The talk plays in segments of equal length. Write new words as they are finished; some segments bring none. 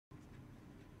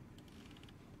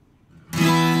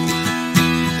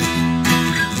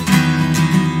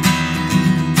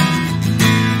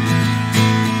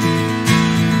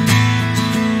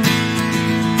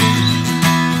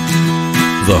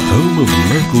the home of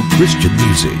local Christian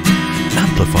music.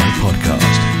 Amplify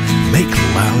podcast. Make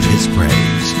loud his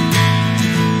praise.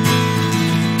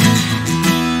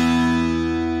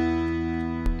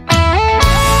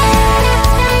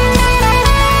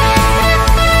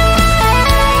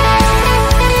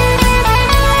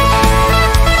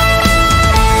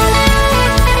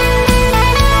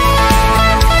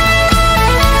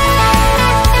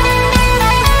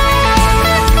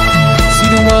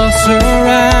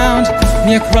 Around,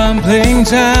 you're crumbling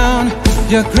down,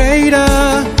 you're greater.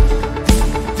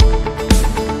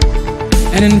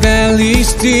 And in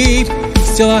valleys deep,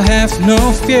 still I have no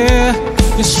fear,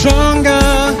 you're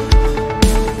stronger.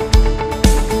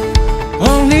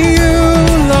 Only you,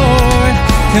 Lord,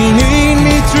 can lead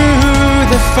me through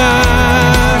the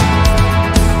fire.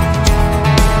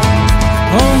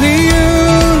 Only you,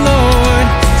 Lord,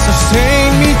 sustain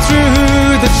me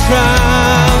through the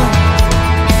trial.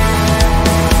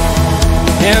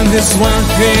 And this one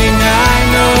thing I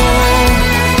know,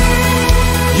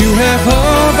 you have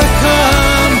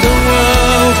overcome the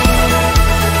world,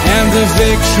 and the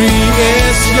victory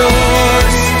is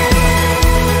yours.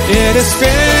 It is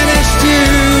finished, you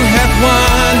have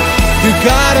won, you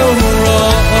got over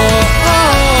all.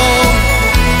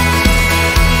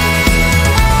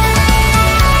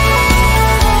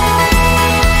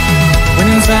 When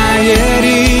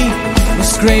anxiety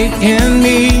was great in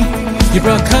me, you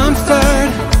brought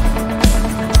comfort,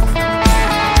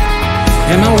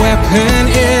 and my weapon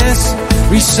is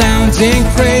resounding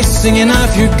praise, singing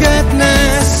of your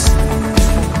goodness.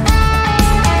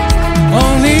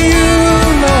 Only you,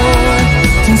 Lord,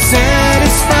 can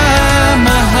satisfy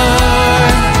my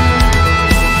heart.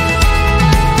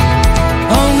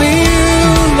 Only you,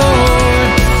 Lord,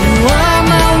 you are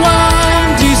my one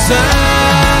desire.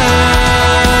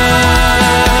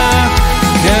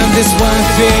 And this one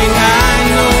thing I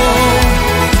know,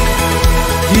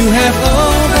 you have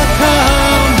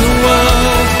overcome the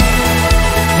world,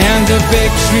 and the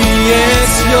victory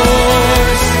is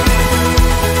yours.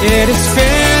 It is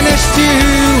finished, you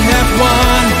have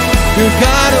won, you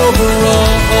got over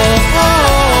all.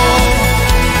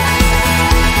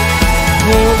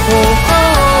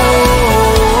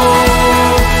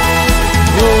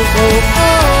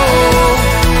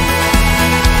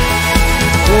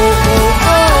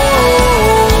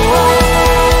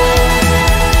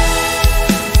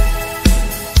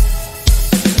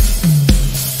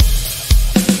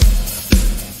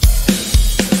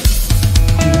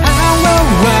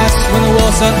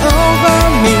 Over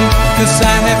me, 'cause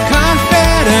I have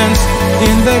confidence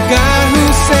in the God who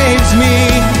saves me.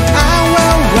 I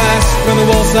will rest when the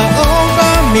walls are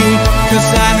over me, 'cause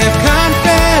I have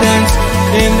confidence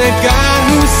in the God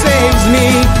who saves me.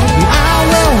 I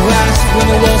will rest when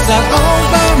the walls are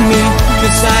over me,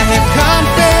 'cause I have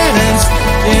confidence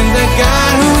in the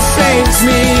God who saves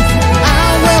me. I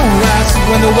will rest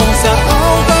when the walls are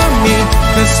over me,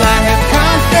 'cause I have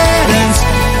confidence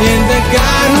in the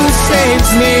God who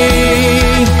saves me.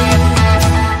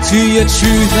 To your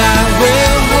truth I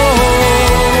will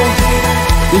hold,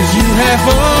 'cause you have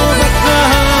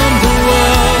overcome the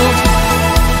world.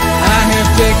 I have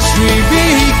victory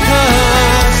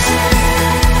because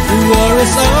the war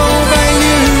is over,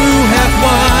 you have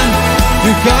won,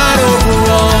 you got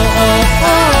over all.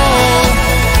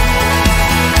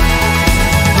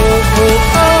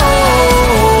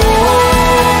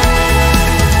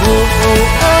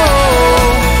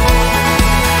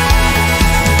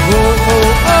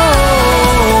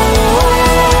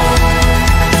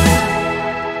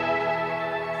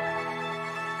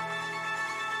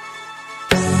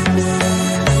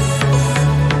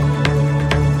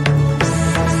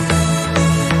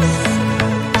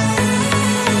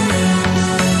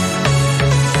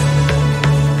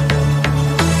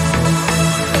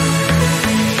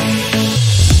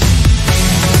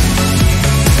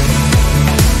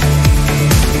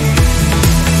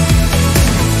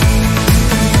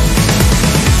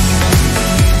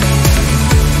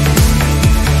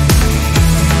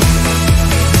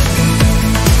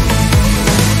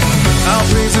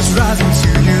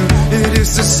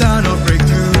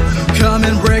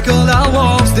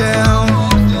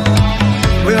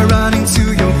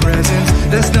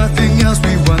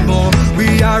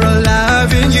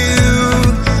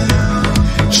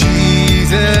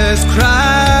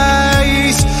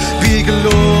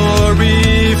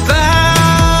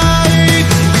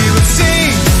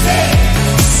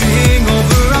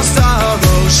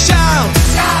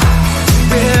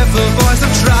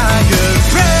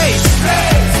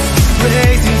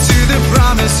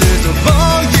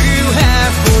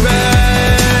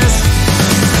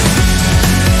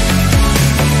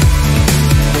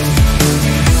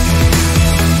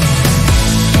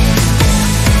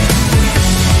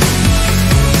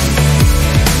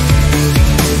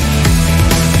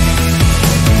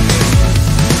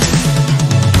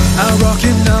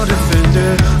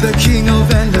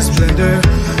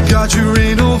 you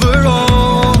reign over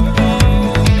all.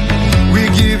 We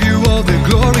give you all the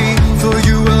glory, for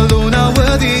you alone are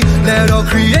worthy. Let all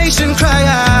creation cry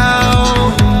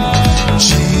out.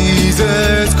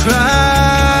 Jesus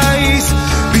Christ,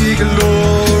 be glorified.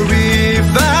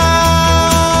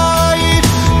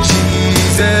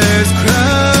 Jesus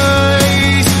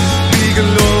Christ, be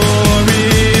glorified.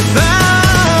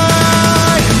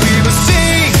 We will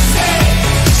sing,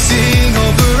 sing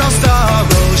over our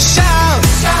sorrow. Shout,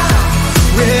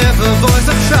 with a voice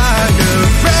of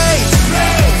triumph. Praise,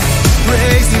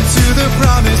 praise into the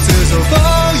promises of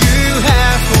all you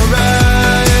have for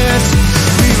us.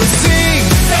 We will sing,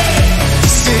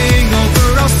 sing over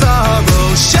our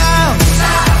sorrow. Shout,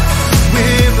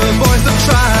 with a voice of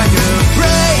triumph.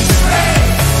 Praise,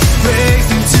 praise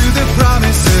into the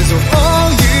promises of all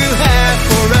you have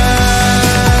for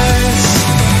us.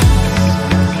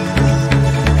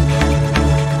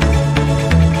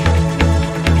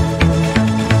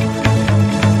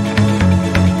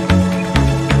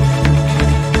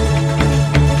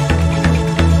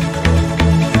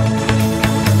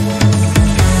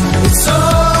 It's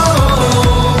all for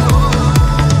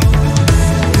you.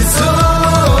 It's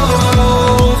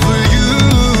all for you.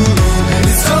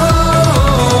 It's all for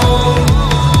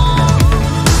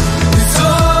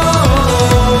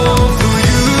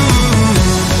you.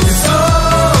 It's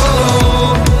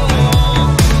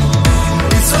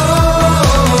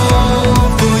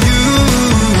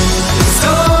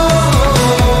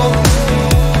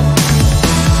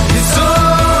all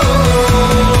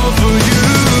for you.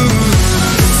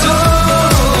 It's all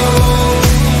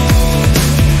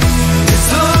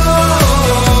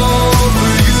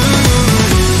for you.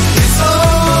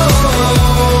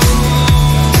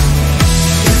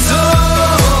 It's all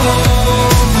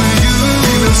for you.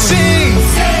 We will sing,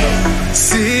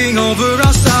 sing over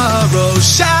our sorrow.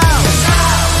 Shout,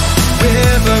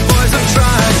 with a voice of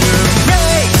triumph.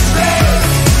 Praise,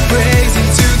 praise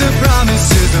into the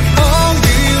promises of all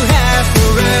you have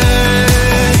for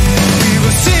us. We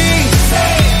will sing,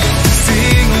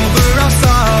 sing over our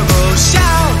sorrow.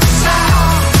 Shout,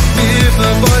 with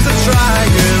a voice of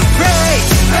triumph. Praise,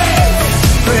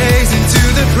 praise into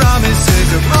the promises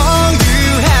of all you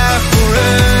have for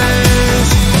us.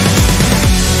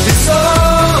 It's all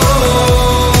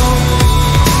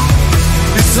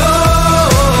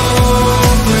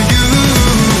for you.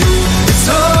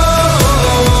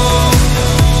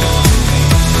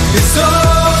 It's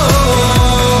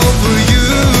all for you.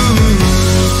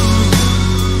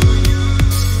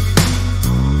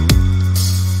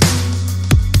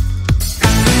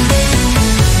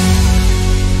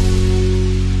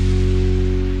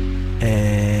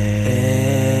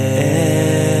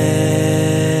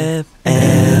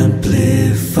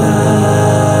 Amplify.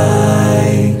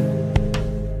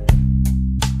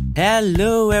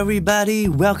 Hello, everybody.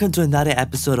 Welcome to another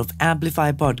episode of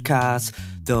Amplify Podcast,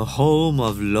 the home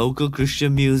of local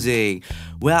Christian music.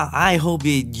 Well, I hope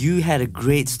you had a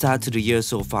great start to the year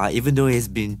so far, even though it's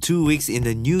been 2 weeks in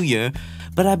the new year.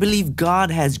 But I believe God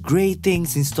has great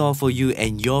things in store for you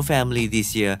and your family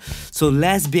this year. So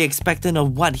let's be expectant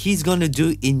of what He's going to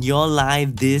do in your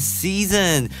life this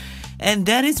season. And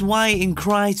that is why in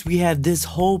Christ we have this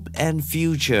hope and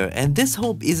future. And this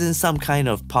hope isn't some kind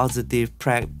of positive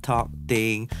prep talk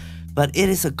thing, but it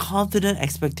is a confident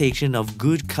expectation of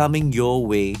good coming your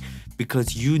way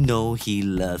because you know He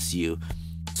loves you.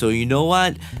 So you know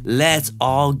what? Let's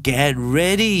all get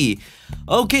ready.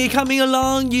 Okay, coming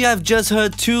along, you have just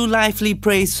heard two lively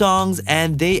praise songs,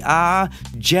 and they are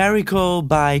Jericho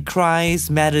by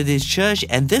Christ Methodist Church,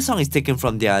 and this song is taken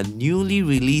from their newly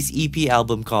released EP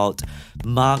album called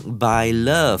Marked by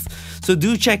Love. So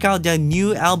do check out their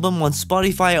new album on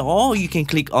Spotify, or you can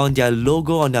click on their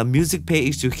logo on their music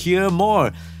page to hear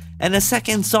more. And the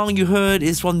second song you heard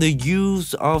is from the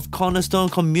youth of Cornerstone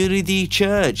Community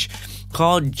Church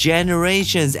called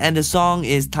Generations, and the song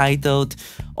is titled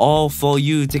All For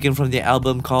You, taken from their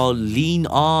album called Lean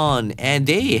On. And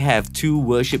they have 2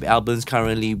 worship albums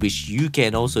currently, which you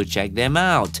can also check them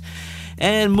out.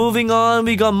 And moving on,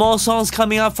 we got more songs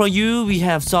coming up for you. We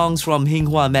have songs from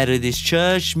Hinghwa Methodist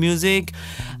Church Music,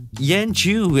 Yan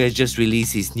Chu, who has just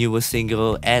released his newest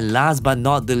single, and last but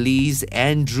not the least,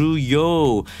 Andrew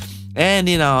Yo. And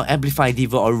in our Amplify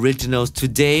Devo Originals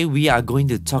today, we are going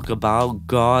to talk about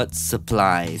God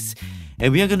supplies.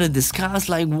 And we are going to discuss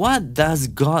what does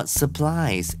God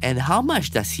supplies and how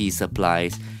much does He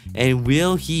supplies, and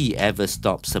will He ever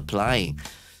stop supplying?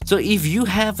 So if you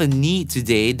have a need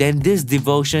today, then this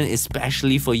devotion is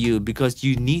specially for you because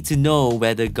you need to know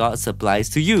whether God supplies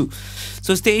to you.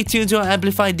 So stay tuned to our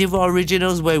Amplify Devo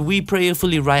Originals, where we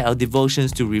prayerfully write our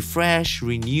devotions to refresh,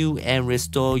 renew, and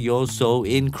restore your soul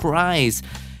in Christ.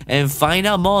 And find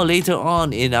out more later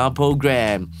on in our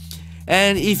program.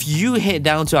 And if you head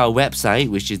down to our website,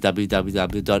 which is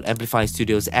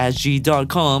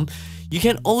www.amplifystudiosSG.com, you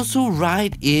can also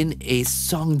write in a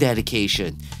song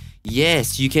dedication.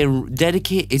 Yes, you can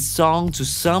dedicate a song to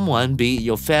someone, be it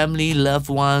your family, loved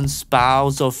one,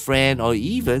 spouse or friend, or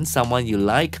even someone you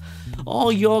like,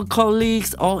 or your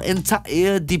colleagues or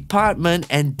entire department,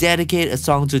 and dedicate a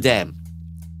song to them.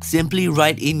 Simply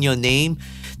write in your name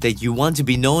that you want to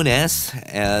be known as,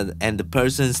 and the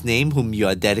person's name whom you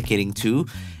are dedicating to,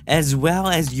 as well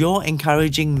as your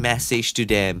encouraging message to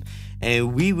them.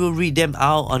 And we will read them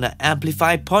out on an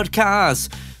Amplify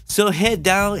podcast. So head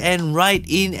down and write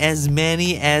in as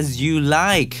many as you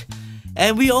like.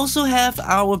 And we also have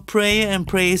our prayer and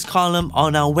praise column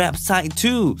on our website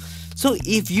too. So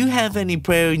if you have any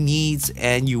prayer needs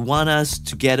and you want us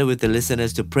together with the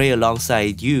listeners to pray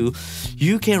alongside you,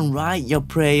 you can write your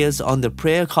prayers on the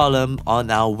prayer column on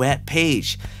our web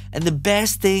page. And the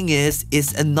best thing is,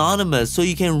 it's anonymous, so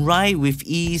you can write with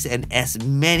ease and as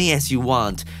many as you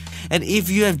want. And if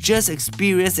you have just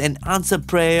experienced an answered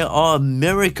prayer or a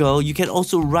miracle, you can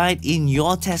also write in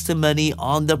your testimony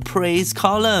on the praise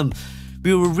column.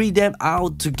 We will read them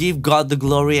out to give God the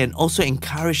glory and also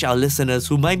encourage our listeners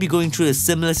who might be going through a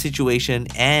similar situation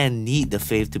and need the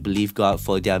faith to believe God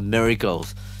for their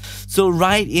miracles. So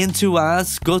write into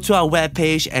us, go to our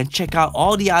webpage and check out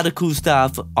all the other cool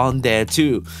stuff on there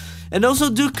too. And also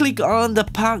do click on the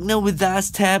Partner With Us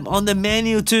tab on the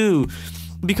menu too,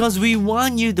 because we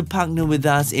want you to partner with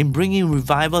us in bringing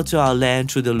revival to our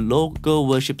land through the local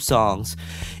worship songs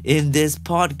in this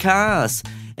podcast.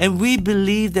 And we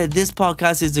believe that this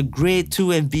podcast is a great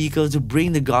tool and vehicle to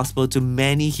bring the gospel to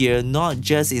many here, not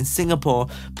just in Singapore,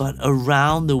 but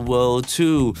around the world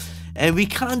too. And we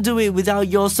can't do it without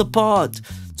your support.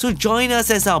 So join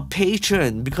us as our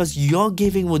patron, because your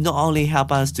giving will not only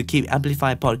help us to keep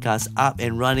Amplify Podcast up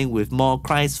and running with more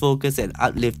Christ-focused and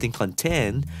uplifting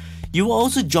content, you will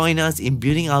also join us in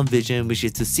building our vision, which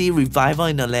is to see revival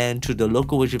in the land through the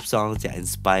local worship songs that are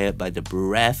inspired by the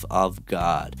breath of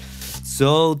God.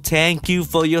 So thank you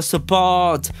for your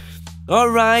support.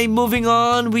 Alright, moving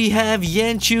on, we have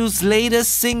Yan Chu's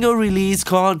latest single release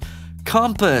called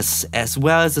Compass, as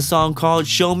well as a song called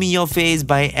Show Me Your Face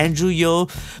by Andrew Yeo.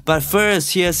 But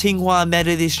first, here's Hinghwa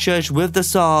Methodist Church with the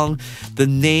song The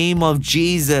Name of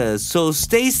Jesus. So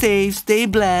stay safe, stay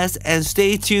blessed, and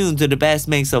stay tuned to the best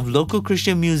mix of local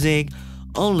Christian music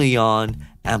only on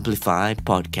Amplify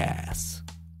Podcast.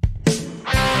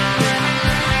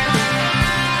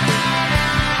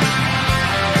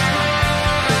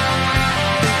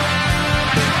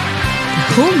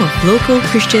 Home of local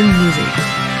Christian music,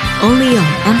 only on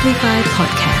Amplify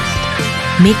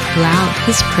Podcast. Make loud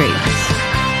His praise.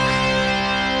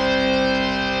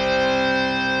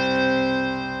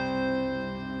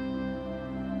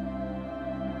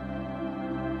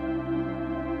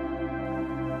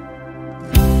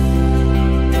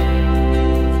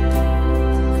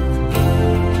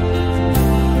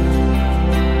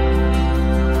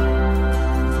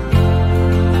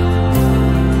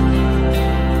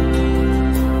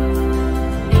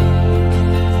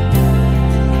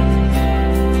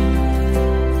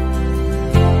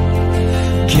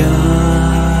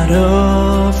 God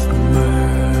of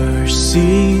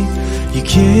mercy, you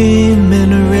came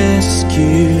and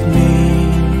rescued me.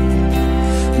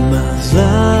 My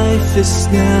life is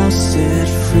now set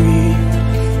free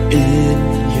in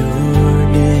your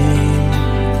name.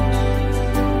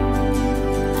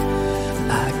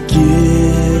 I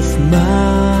give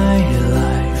my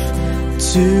life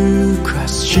to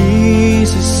Christ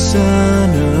Jesus, Son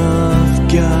of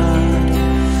God,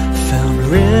 found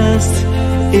rest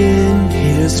in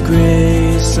His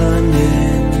grace,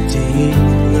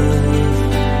 unending love.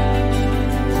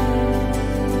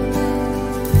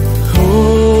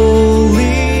 Holy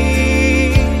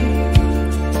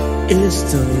is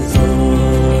the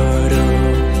Lord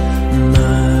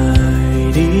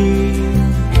Almighty.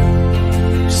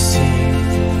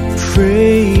 Sing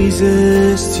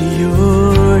praises to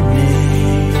your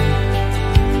name.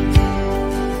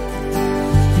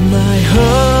 My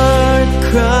heart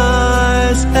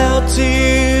cries out to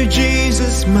you,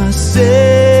 Jesus, my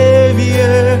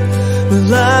Savior. My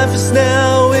life is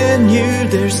now in you.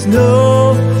 There's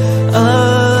no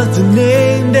other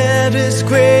name that is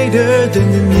greater than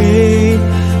the name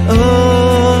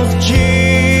of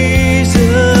Jesus.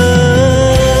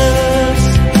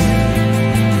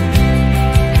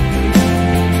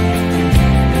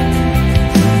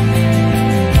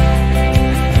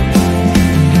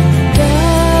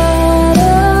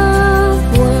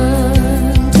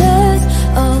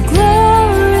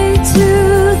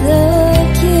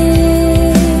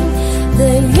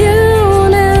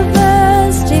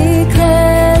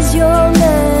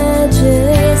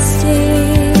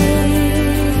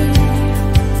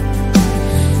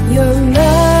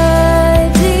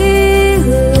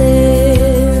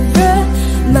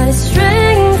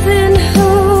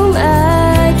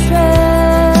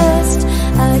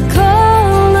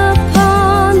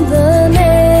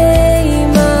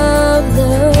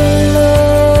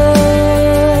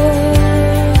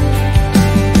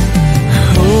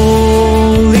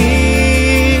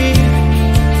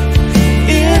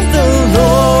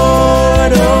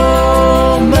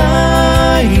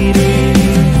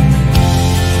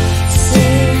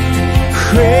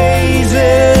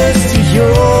 praises to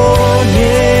your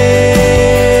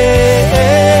name.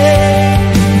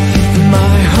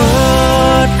 My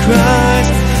heart cries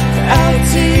out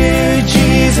to you,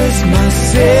 Jesus, my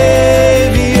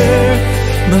Savior.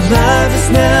 My life is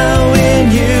now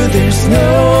in you. There's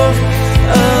no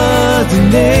other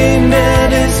name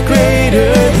that is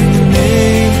greater than the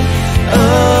name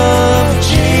of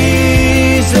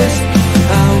Jesus.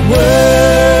 I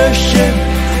worship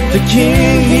the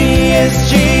King, He is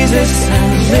Jesus. I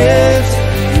lift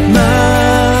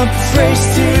my praise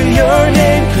to your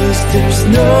name, 'cause there's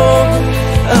no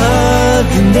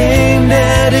other name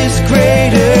that is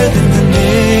greater than the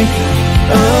name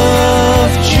of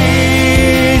Jesus.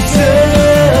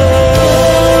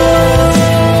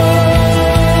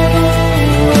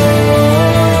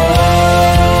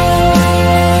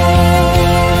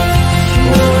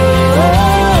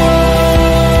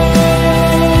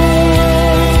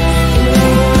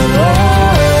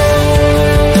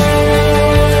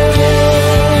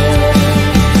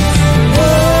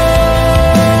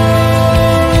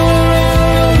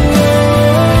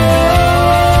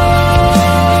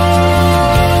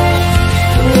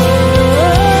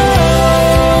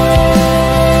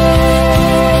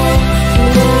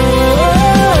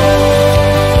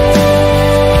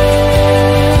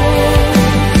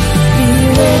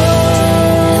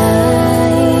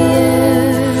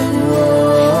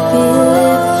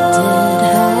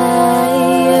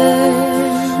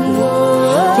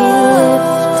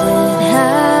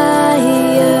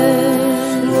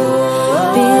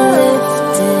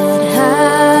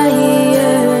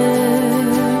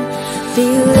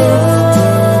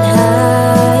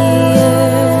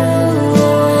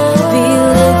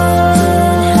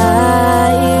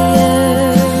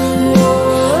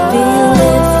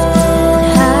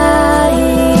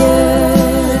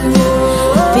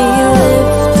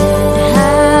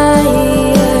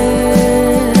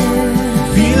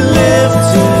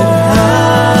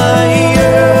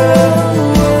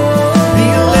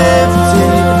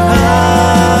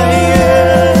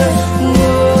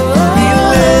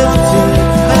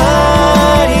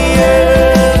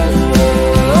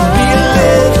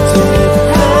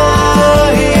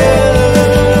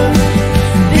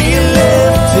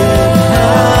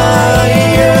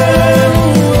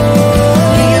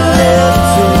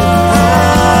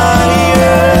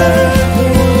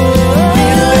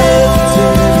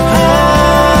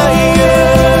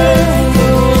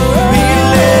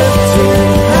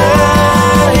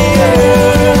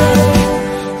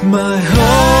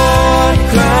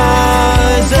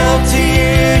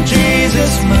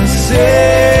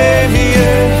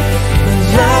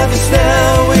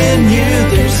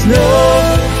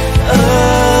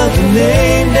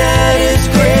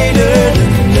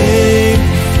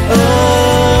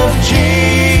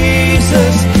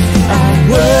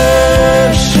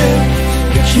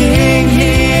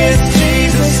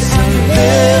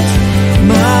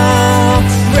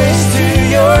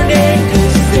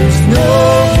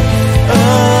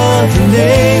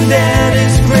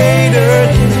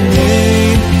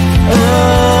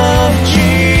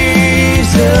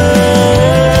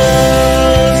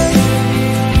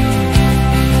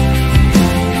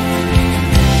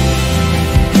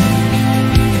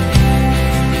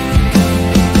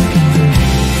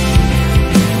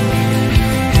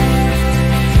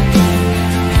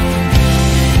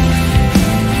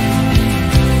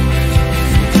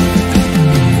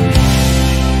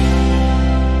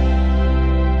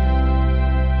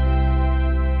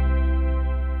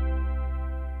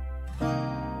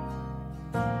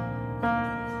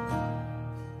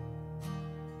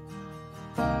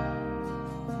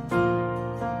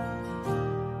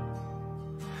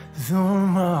 Though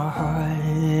my heart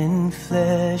and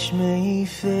flesh may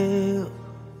fail,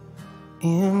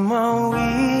 in my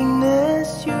weakness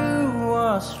you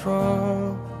are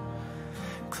strong.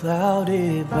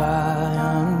 Clouded by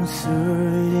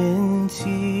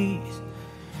uncertainties,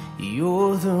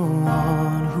 you're the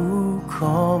one who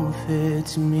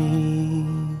comforts me.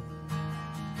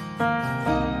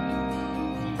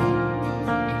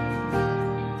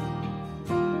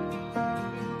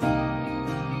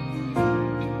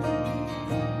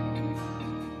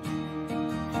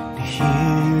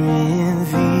 Here in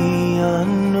the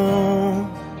unknown,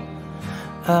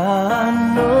 I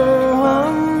know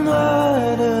I'm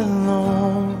not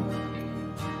alone.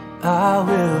 I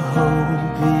will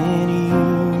hope in you,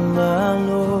 my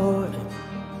Lord.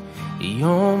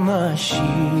 You're my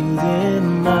shield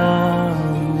and my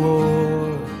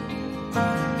reward.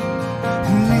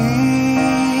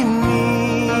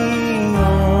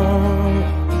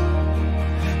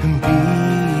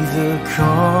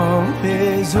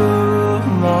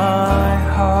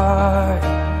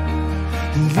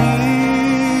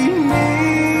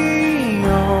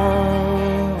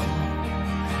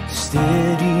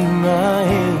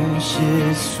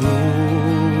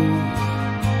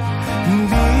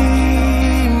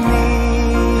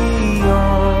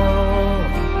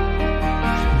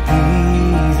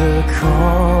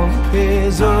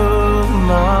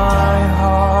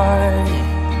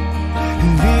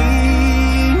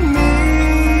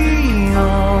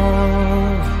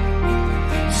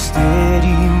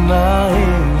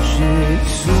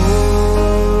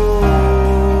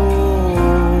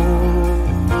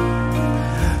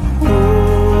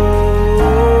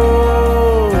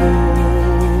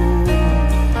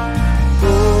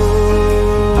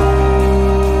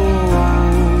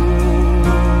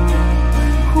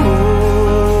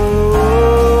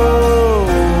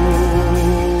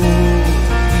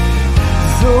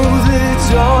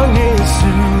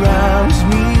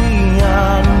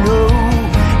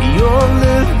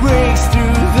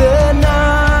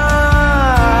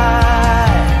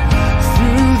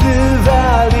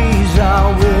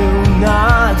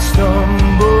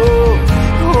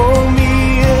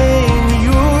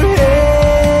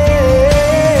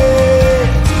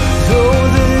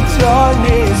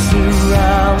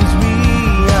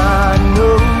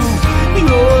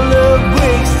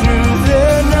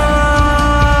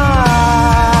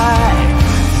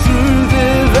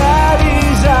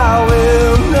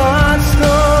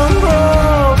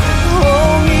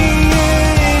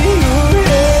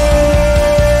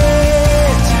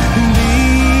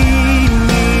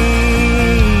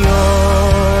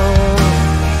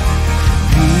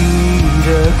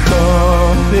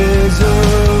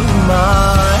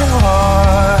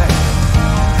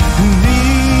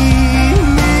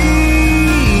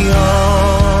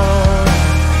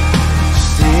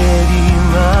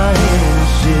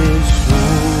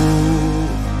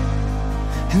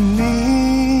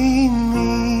 lead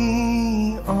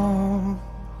me on,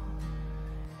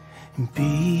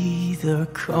 be the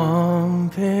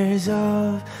compass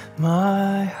of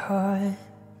my heart.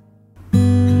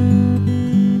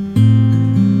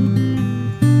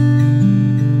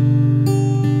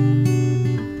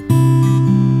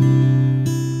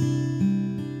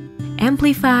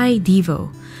 Amplify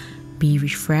Devo. Be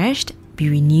refreshed, be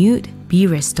renewed, be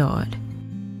restored.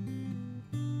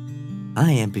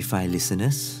 Hi, Amplify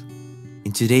listeners.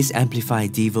 In today's Amplify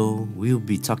Devo, we'll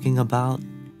be talking about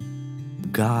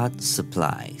God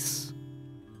supplies.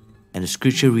 And the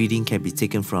scripture reading can be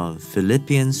taken from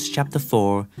Philippians chapter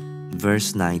 4,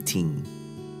 verse 19.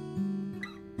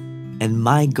 And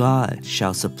my God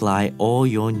shall supply all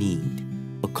your need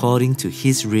according to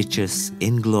his riches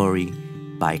in glory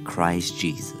by Christ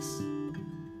Jesus.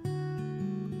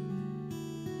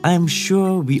 I am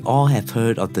sure we all have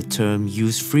heard of the term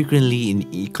used frequently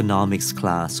in economics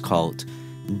class called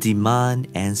demand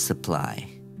and supply.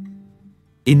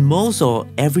 In most or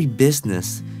every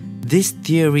business, this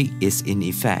theory is in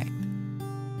effect.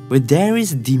 Where there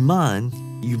is demand,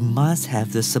 you must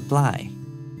have the supply.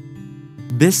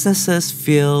 Businesses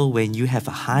fail when you have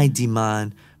a high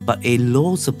demand but a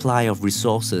low supply of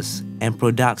resources and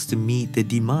products to meet the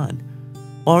demand,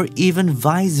 or even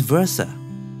vice versa.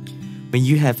 When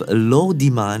you have a low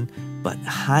demand but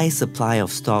high supply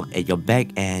of stock at your back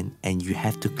end and you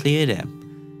have to clear them.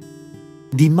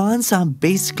 Demands are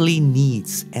basically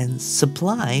needs and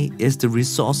supply is the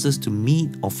resources to meet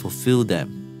or fulfill them.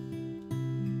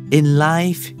 In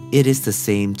life, it is the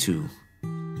same too.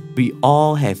 We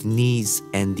all have needs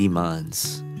and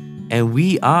demands. And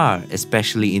we are,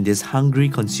 especially in this hungry,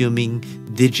 consuming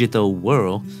digital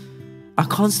world, are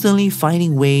constantly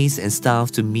finding ways and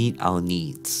stuff to meet our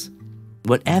needs.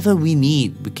 Whatever we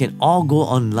need, we can all go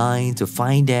online to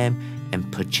find them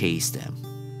and purchase them.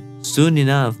 Soon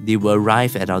enough, they will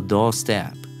arrive at our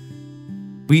doorstep.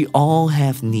 We all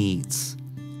have needs,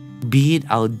 be it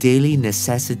our daily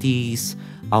necessities,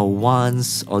 our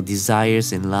wants or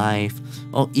desires in life,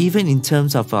 or even in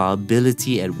terms of our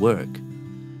ability at work.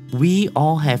 We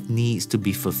all have needs to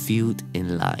be fulfilled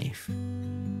in life.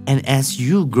 And as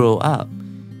you grow up,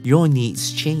 your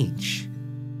needs change.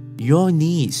 Your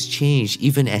needs change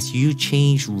even as you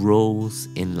change roles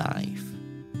in life.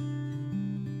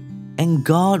 And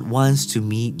God wants to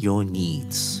meet your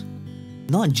needs,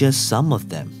 not just some of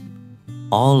them,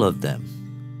 all of them.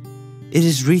 It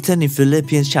is written in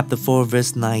Philippians chapter 4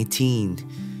 verse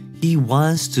 19, He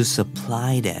wants to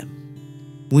supply them,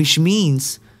 which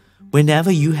means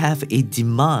whenever you have a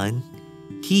demand,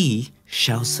 He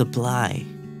shall supply.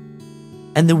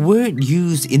 And the word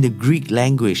used in the Greek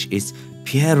language is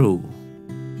piero,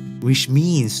 which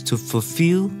means to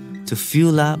fulfill, to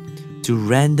fill up, to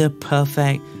render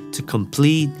perfect, to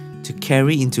complete, to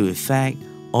carry into effect,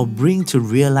 or bring to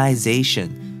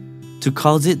realization, to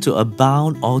cause it to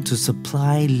abound or to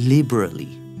supply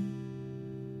liberally.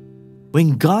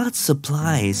 When God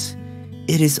supplies,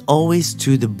 it is always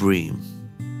to the brim.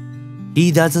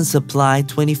 He doesn't supply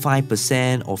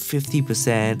 25% or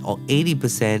 50% or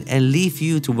 80% and leave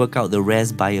you to work out the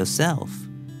rest by yourself.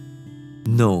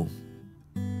 No.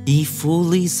 He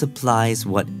fully supplies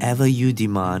whatever you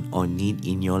demand or need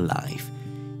in your life,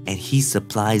 and He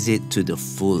supplies it to the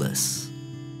fullest.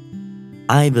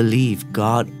 I believe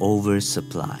God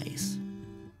oversupplies.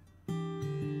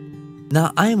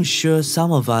 Now, I am sure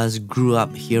some of us grew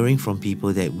up hearing from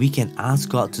people that we can ask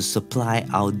God to supply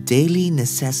our daily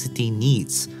necessity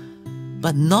needs,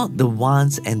 but not the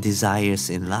wants and desires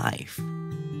in life.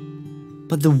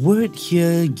 But the word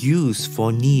here used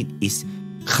for need is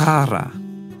chara,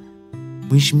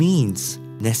 which means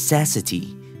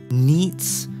necessity,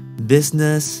 needs,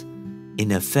 business,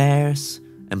 in affairs,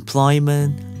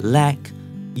 employment, lack,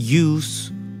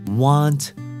 use,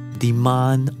 want,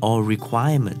 demand, or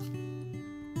requirement.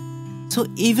 So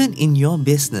even in your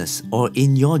business or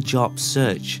in your job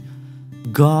search,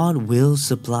 God will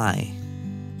supply.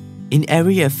 In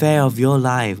every affair of your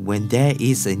life, when there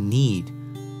is a need,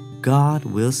 God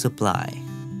will supply.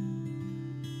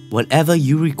 Whatever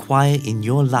you require in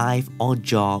your life or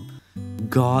job,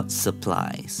 God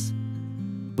supplies.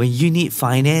 When you need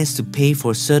finance to pay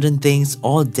for certain things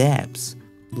or debts,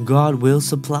 God will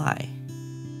supply.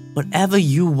 Whatever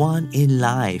you want in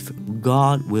life,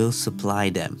 God will supply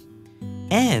them.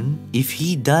 And if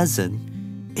He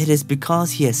doesn't, it is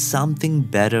because He has something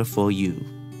better for you.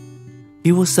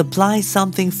 He will supply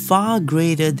something far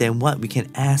greater than what we can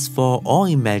ask for or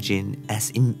imagine,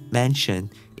 as mentioned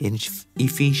in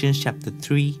Ephesians chapter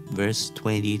 3, verse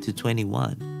 20 to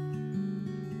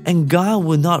 21. And God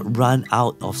will not run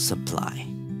out of supply.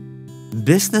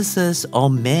 Businesses or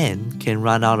men can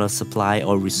run out of supply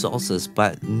or resources,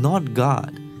 but not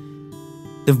God.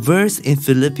 The verse in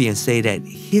Philippians say that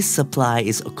His supply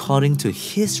is according to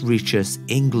His riches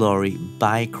in glory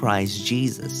by Christ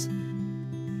Jesus.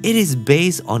 It is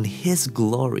based on His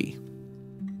glory.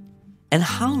 And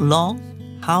how long,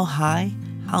 how high,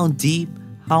 how deep,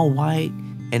 how wide,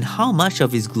 and how much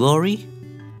of His glory?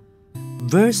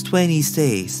 Verse 20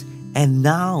 says, "And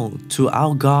now to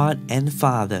our God and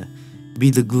Father be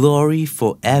the glory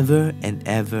forever and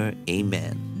ever.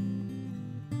 Amen."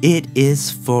 It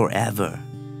is forever.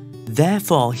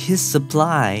 Therefore, His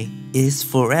supply is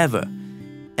forever.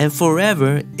 And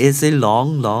forever is a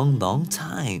long, long, long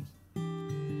time.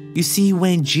 You see,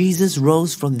 when Jesus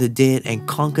rose from the dead and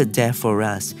conquered death for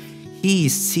us, He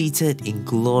is seated in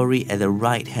glory at the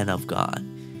right hand of God.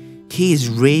 He is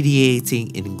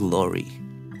radiating in glory.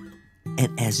 And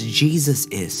as Jesus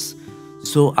is,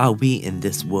 so are we in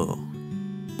this world.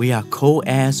 We are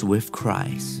co-heirs with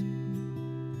Christ.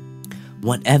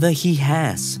 Whatever He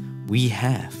has, we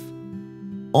have.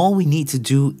 All we need to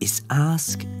do is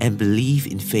ask and believe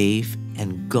in faith,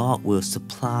 and God will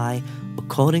supply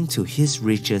according to His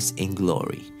riches in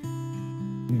glory.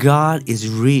 God is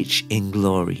rich in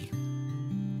glory.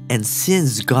 And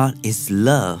since God is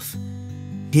love,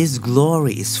 His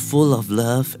glory is full of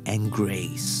love and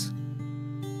grace.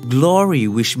 Glory,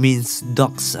 which means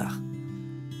doxa,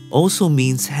 also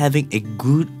means having a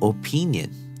good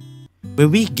opinion.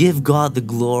 When we give God the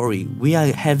glory, we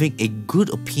are having a good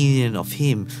opinion of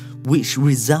Him, which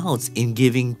results in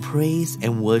giving praise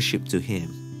and worship to Him.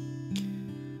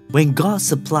 When God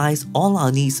supplies all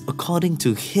our needs according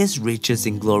to His riches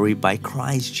in glory by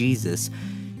Christ Jesus,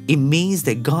 it means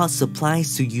that God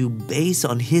supplies to you based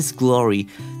on His glory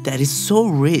that is so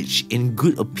rich in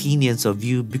good opinions of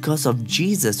you because of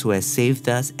Jesus, who has saved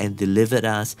us and delivered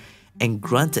us and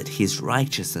granted His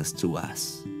righteousness to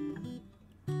us.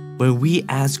 When we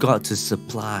ask God to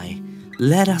supply,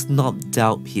 let us not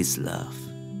doubt His love.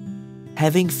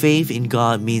 Having faith in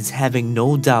God means having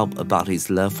no doubt about His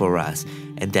love for us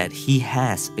and that He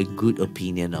has a good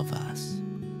opinion of us.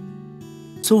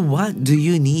 So what do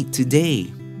you need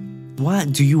today?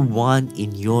 What do you want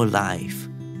in your life?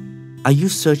 Are you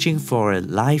searching for a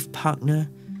life partner?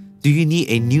 Do you need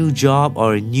a new job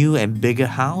or a new and bigger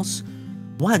house?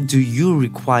 What do you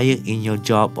require in your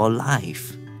job or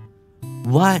life?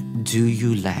 What do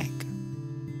you lack?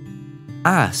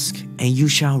 Ask and you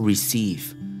shall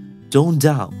receive. Don't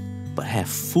doubt, but have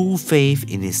full faith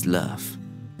in His love.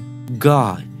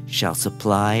 God shall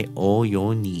supply all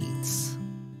your needs.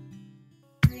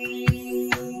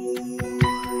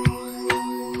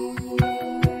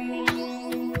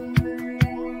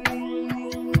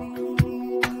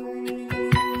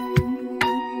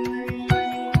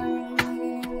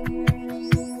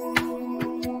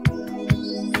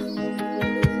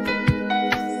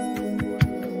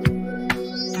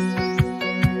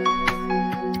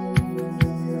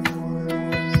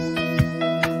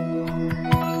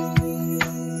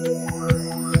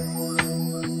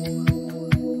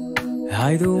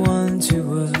 I don't want to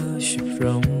worship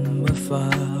from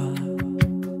afar,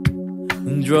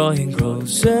 drawing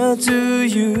closer to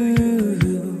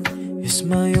you is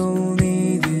my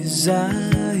only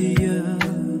desire.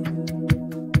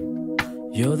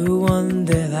 You're the one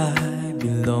that I've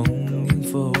been longing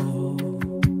for.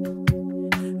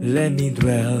 Let me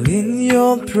dwell in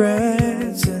your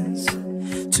presence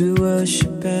to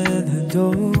worship and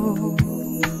adore.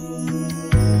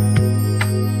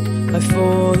 I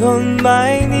fall on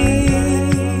my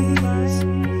knees,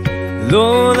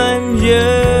 Lord, I'm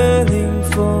yearning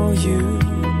for you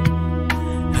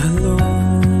alone.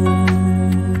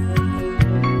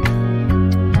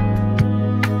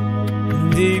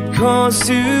 Deep calls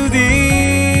to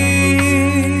thee,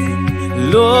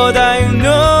 Lord, I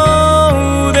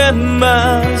know there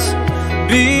must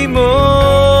be more,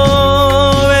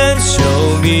 and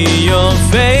show me your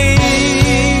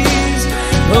face,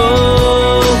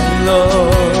 oh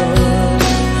Lord,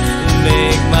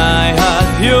 make my heart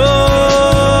pure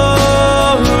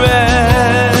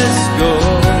as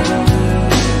gold,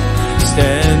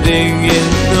 standing in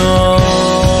awe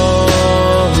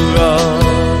of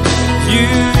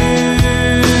you.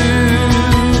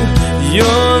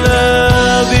 Your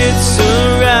love, it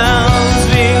surrounds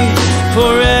me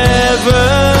forever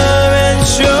and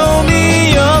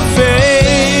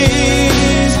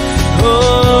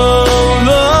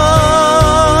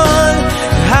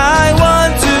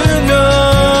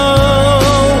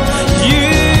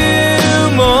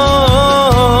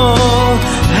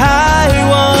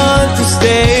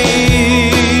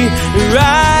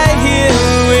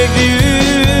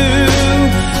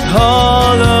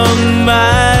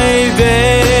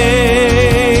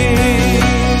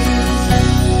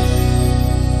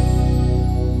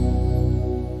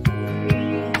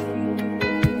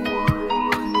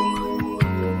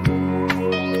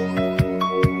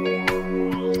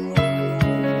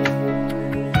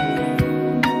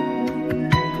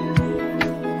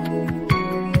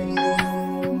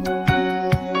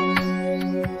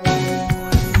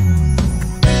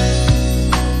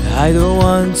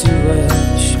want to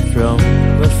worship from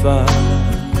afar,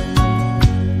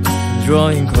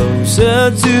 drawing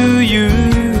closer to you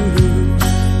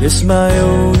is my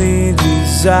only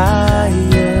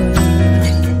desire.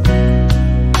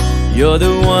 You're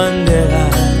the one that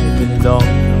I've been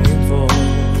longing for.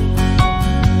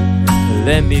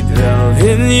 Let me dwell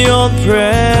in your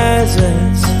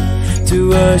presence to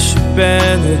worship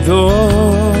and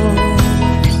adore.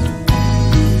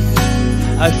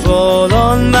 I fall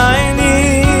on my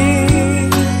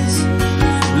knees,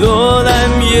 Lord,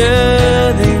 I'm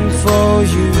yearning for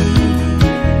you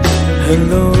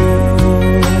alone.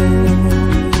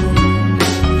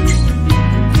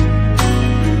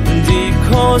 Deep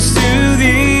calls to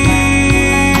thee,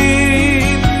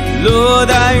 Lord,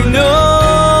 I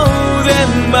know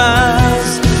there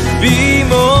must be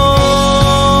more.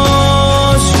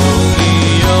 Show me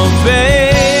your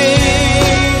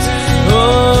face,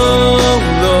 oh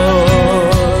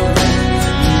Lord,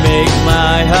 make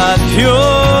my heart pure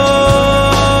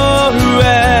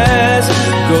as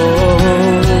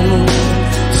gold,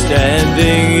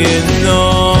 standing in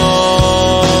awe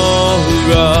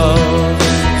of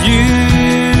you.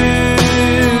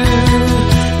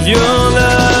 Your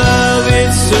love,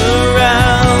 it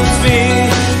surrounds me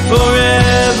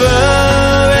forever,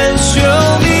 and show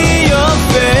me your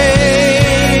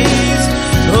face,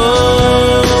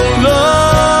 oh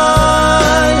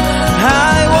Lord.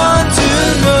 I want to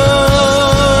know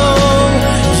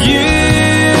you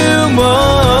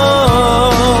more.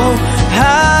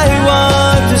 I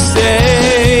want to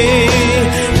stay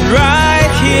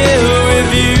right here with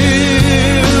you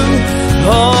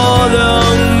all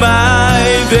of my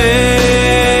days.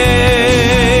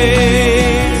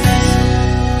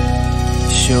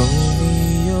 Show me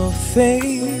your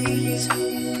face,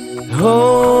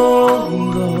 oh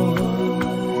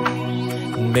Lord,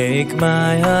 make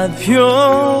my heart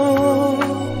pure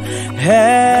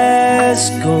as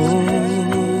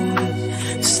gold,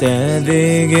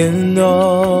 standing in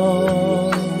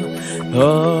awe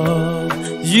of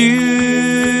you.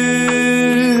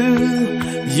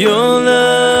 Your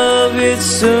love, it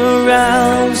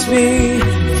surrounds me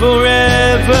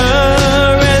forever,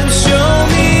 and show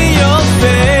me your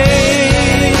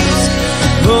face,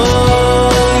 oh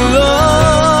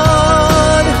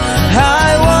Lord. I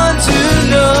want to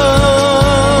know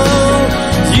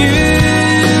you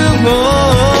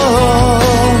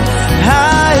more.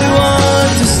 I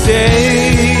want to stay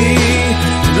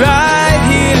right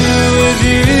here with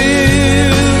you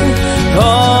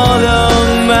all of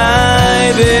my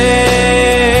days.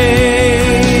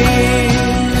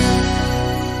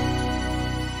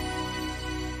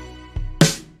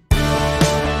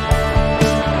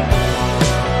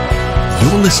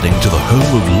 You're listening to the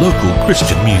home of local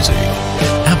Christian music,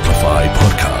 Amplify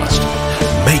Podcast.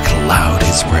 Make loud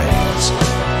His praise.